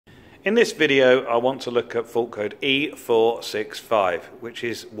In this video I want to look at fault code E465, which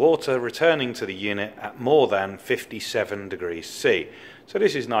is water returning to the unit at more than 57 degrees C. So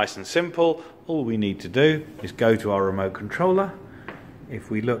this is nice and simple. All we need to do is go to our remote controller.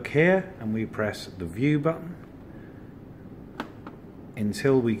 If we look here and we press the view button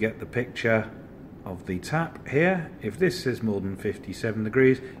until we get the picture of the tap here, if this says more than 57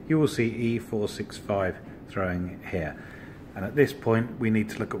 degrees, you will see E465 throwing here. And at this point we need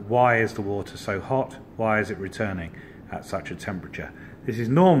to look at why is the water so hot, why is it returning at such a temperature. This is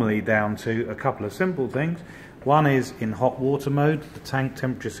normally down to a couple of simple things. One is in hot water mode, the tank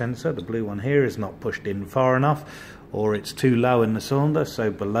temperature sensor, the blue one here, is not pushed in far enough, or it's too low in the cylinder, so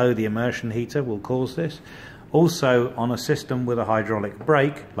below the immersion heater will cause this. Also on a system with a hydraulic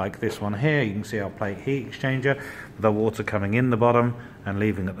brake, like this one here, you can see our plate heat exchanger, the water coming in the bottom and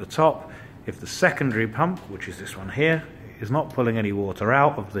leaving at the top. If the secondary pump, which is this one here, is not pulling any water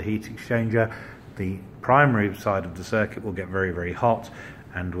out of the heat exchanger, the primary side of the circuit will get very hot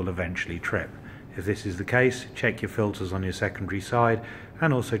and will eventually trip. If this is the case, check your filters on your secondary side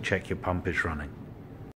and also check your pump is running.